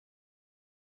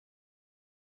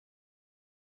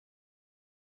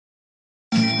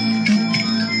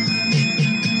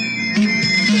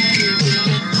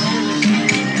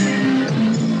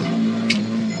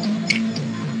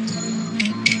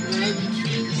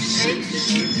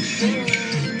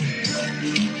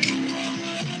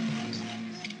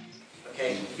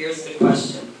Okay, here's the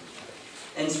question.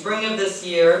 In spring of this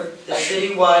year, the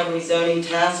Citywide Rezoning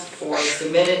Task Force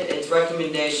submitted its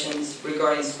recommendations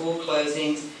regarding school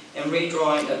closings and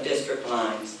redrawing of district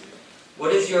lines.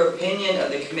 What is your opinion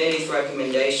of the committee's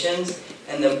recommendations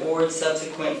and the board's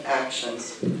subsequent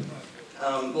actions?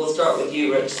 We'll start with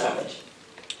you, Rich Savage.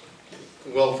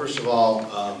 Well, first of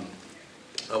all,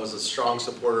 I was a strong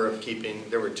supporter of keeping.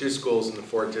 There were 2 schools in the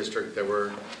 4th district that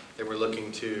were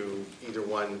looking to either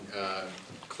one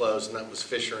close, and that was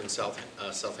Fisher and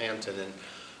Southampton. And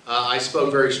I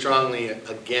spoke very strongly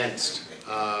against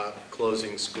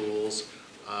closing schools.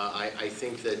 I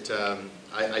think that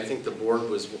I think the board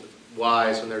was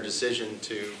wise in their decision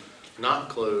to not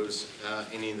close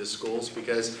any of the schools,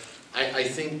 because I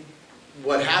think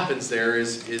what happens there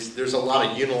is there's a lot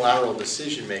of unilateral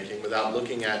decision making without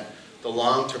looking at the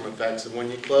long-term effects of when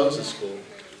you close a school.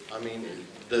 I mean,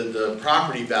 the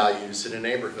property values in a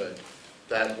neighborhood,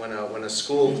 that when a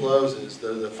school closes,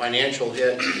 the financial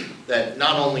hit that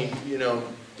not only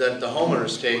that the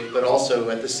homeowners take, but also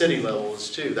at the city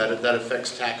levels too. That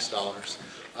affects tax dollars.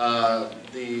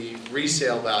 The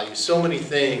resale value, so many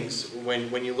things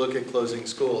when you look at closing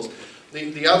schools.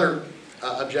 The other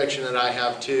objection that I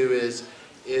have too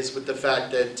is with the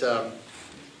fact that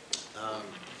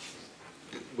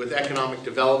with economic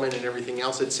development and everything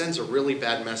else, it sends a really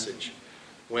bad message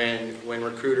when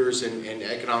recruiters and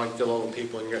economic development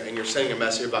people and you're sending a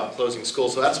message about closing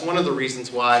schools. So that's one of the reasons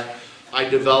why I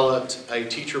developed a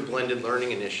teacher blended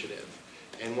learning initiative.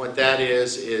 And what that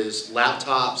is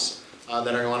laptops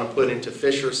that I want to put into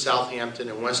Fisher, Southampton,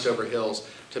 and Westover Hills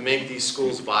to make these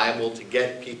schools viable, to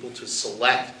get people to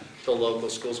select the local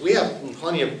schools. We have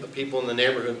plenty of people in the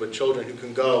neighborhood with children who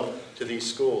can go to these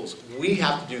schools. We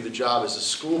have to do the job as a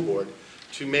school board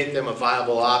to make them a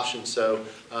viable option, so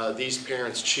these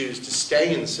parents choose to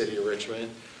stay in the city of Richmond,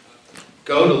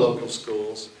 go to local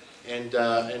schools, and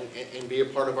be a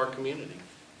part of our community.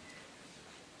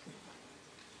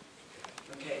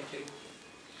 Okay, to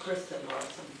Kristen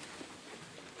Larson.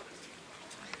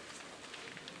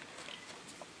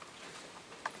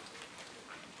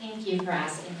 Thank you for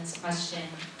asking this question.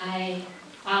 I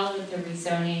followed the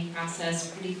rezoning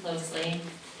process pretty closely,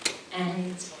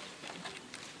 and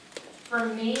for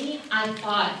me, I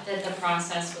thought that the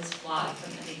process was flawed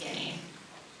from the beginning.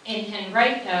 In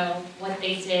Henrico, what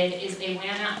they did is they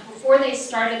went out, before they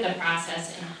started the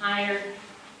process and hired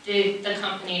the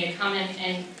company to come in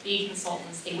and be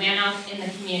consultants, they went out in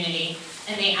the community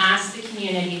and they asked the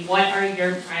community, what are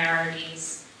your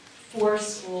priorities for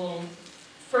school,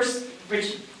 for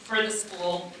the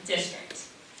school district?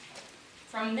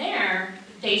 From there,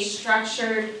 they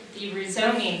structured the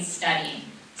rezoning study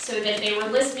so that they were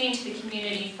listening to the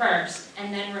community first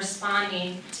and then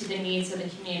responding to the needs of the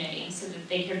community so that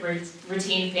they could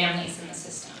retain families in the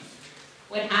system.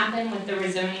 What happened with the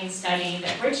rezoning study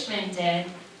that Richmond did,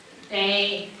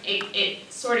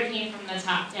 it sort of came from the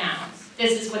top down.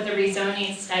 This is what the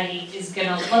rezoning study is going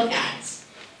to look at.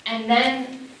 And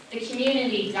then the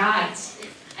community got,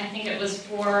 I think it was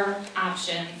 4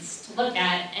 options to look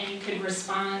at, and you could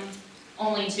respond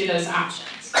only to those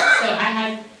options. So I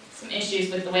had some issues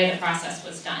with the way the process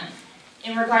was done.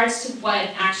 In regards to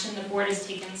what action the board has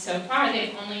taken so far,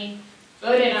 they've only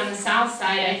voted on the south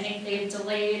side. I think they've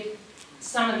delayed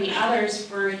some of the others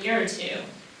for a year or 2.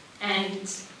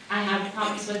 And I have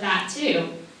problems with that too.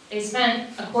 They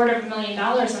spent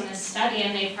 $250,000 on this study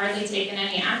and they've hardly taken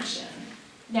any action.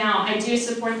 Now, I do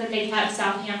support that they kept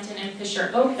Southampton and Fisher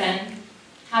open.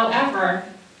 However,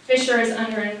 Fisher is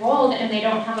under-enrolled and they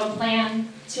don't have a plan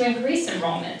to increase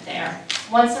enrollment there.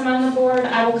 Once I'm on the board,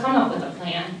 I will come up with a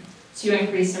plan to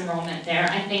increase enrollment there.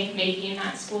 I think making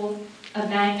that school a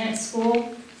magnet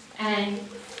school and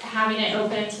having it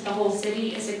open to the whole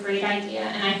city is a great idea,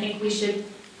 and I think we should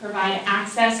provide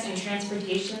access and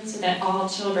transportation so that all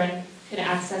children could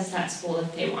access that school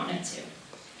if they wanted to.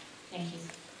 Thank you.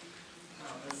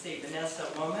 Let's see, Vanessa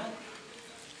Womack.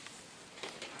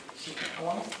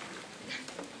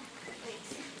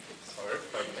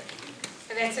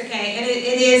 That's okay. And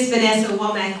it is Vanessa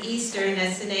Womack Easter, and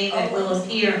that's the name that will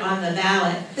appear on the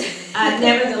ballot.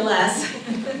 Nevertheless,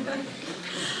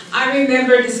 I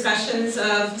remember discussions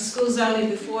of school zoning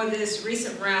before this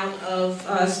recent round of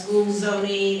school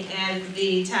zoning and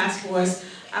the task force.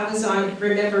 I was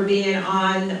remember being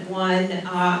on one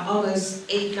almost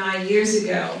 8-9 years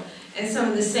ago, and some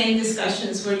of the same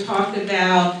discussions were talked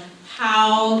about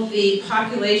how the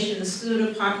population, the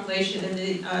student population in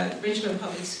the Richmond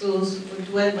public schools were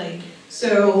dwindling.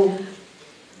 So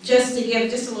just to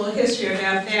give just a little history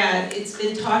about that, it's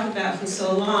been talked about for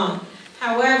so long.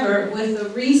 However, with the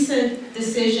recent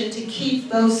decision to keep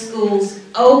both schools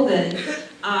open,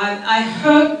 I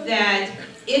hope that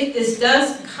if this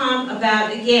does come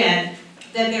about again,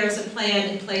 then there's a plan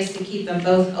in place to keep them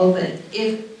both open.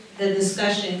 If the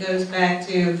discussion goes back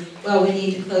to, well, we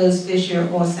need to close Fisher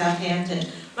or Southampton.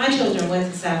 My children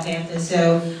went to Southampton,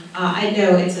 so I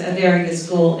know it's a very good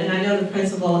school, and I know the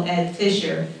principal at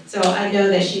Fisher, so I know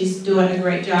that she's doing a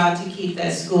great job to keep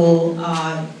that school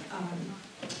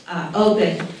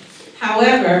open.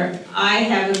 However, I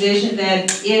have a vision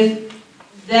that if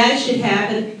that should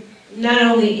happen, not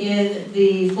only in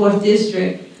the 4th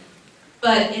district,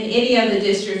 but in any other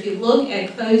district, if you look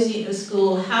at closing a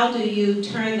school, how do you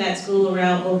turn that school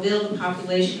around or build a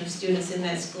population of students in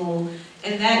that school?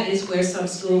 And that is where some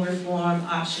school reform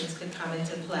options can come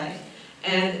into play.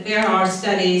 And there are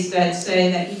studies that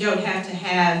say that you don't have to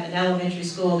have an elementary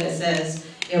school that says,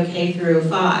 you know, K through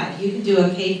 5. You can do a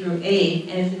K through 8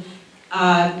 and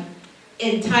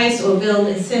entice or build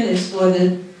incentives for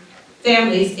the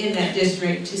families in that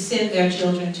district to send their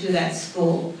children to that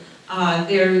school.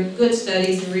 There are good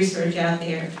studies and research out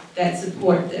there that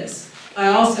support this. I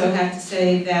also have to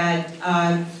say that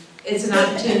it's an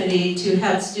opportunity to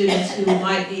help students who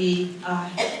might be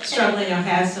struggling or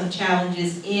have some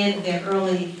challenges in their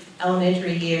early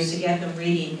elementary years to get them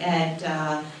reading at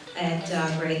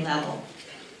grade level.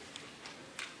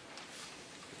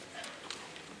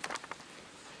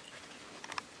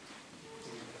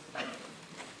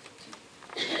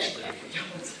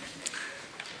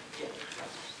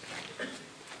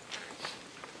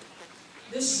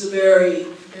 This is a very,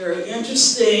 very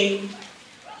interesting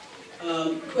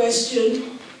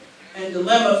question and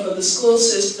dilemma for the school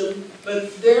system,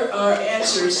 but there are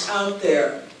answers out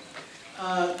there.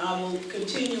 I will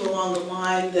continue along the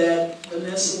line that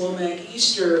Vanessa Womack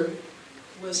Easter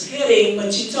was heading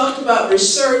when she talked about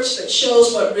research that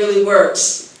shows what really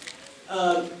works.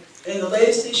 In the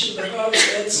latest issue of the Harvard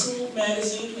Ed School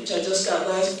magazine, which I just got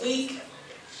last week,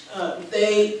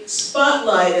 they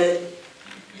spotlighted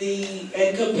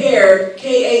and compared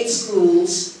K-8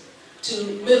 schools to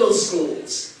middle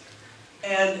schools.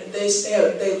 And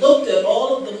they looked at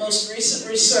all of the most recent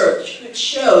research, which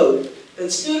showed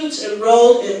that students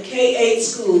enrolled in K-8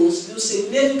 schools do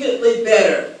significantly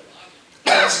better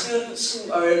than students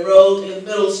who are enrolled in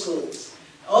middle schools.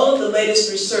 All of the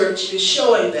latest research is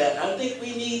showing that. I think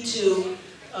we need to,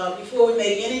 before we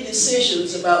make any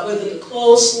decisions about whether to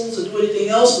close schools or do anything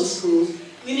else with schools,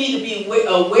 we need to be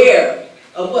aware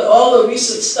of what all the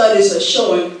recent studies are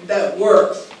showing that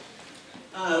works.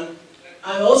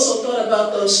 I also thought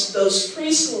about those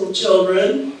preschool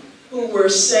children who were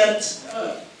sent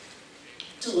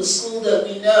to a school that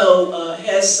we know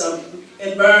has some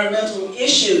environmental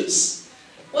issues.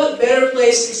 What better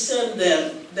place to send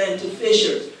them than to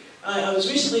Fisher? I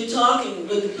was recently talking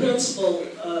with the principal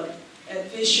at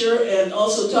Fisher and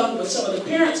also talking with some of the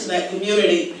parents in that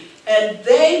community, and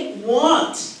they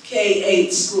want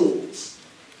K-8 schools.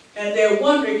 And they're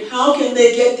wondering how can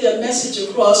they get their message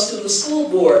across to the school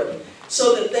board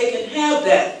so that they can have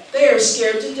that. They are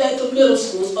scared to death of middle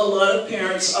schools. A lot of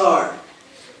parents are.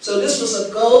 So this was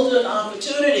a golden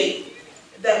opportunity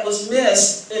that was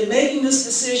missed in making this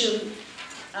decision,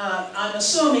 I'm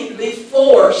assuming,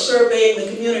 before surveying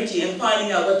the community and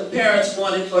finding out what the parents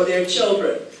wanted for their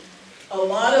children. A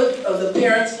lot of the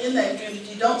parents in that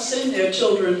community don't send their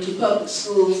children to public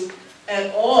schools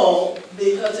at all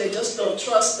because they just don't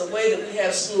trust the way that we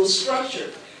have schools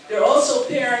structured. There are also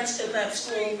parents in that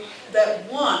school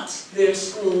that want their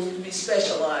schools to be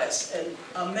specialized and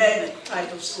a magnet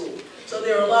type of school. So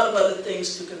there are a lot of other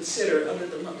things to consider other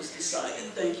than what was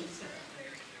decided. Thank you.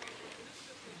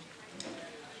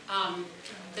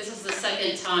 This is the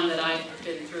second time that I've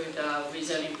been through the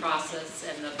rezoning process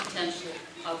and the potential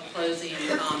of closing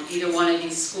either one of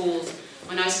these schools.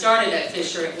 When I started at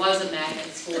Fisher, it was a magnet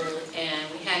school,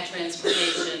 and we had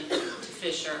transportation to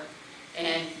Fisher.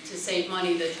 And to save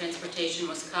money, the transportation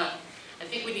was cut. I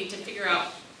think we need to figure out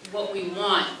what we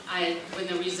want. When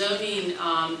the rezoning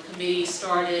committee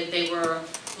started, they were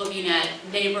looking at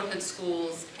neighborhood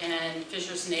schools and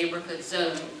Fisher's neighborhood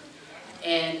zone.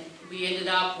 And we ended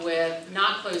up with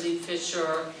not closing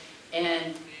Fisher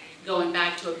and going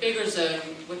back to a bigger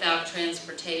zone without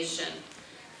transportation.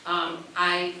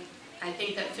 I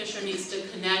think that Fisher needs to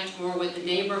connect more with the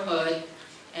neighborhood,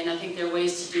 and I think there are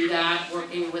ways to do that,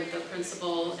 working with the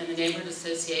principal and the neighborhood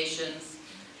associations.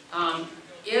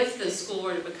 If the school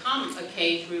were to become a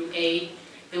K through 8,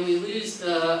 then we lose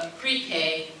the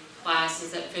pre-K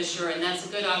classes at Fisher, and that's a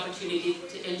good opportunity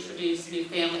to introduce new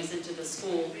families into the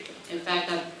school. In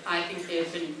fact, I think there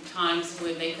have been times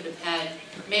when they could have had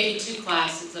maybe 2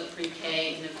 classes of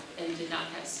pre-K and did not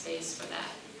have space for that.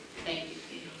 Thank you.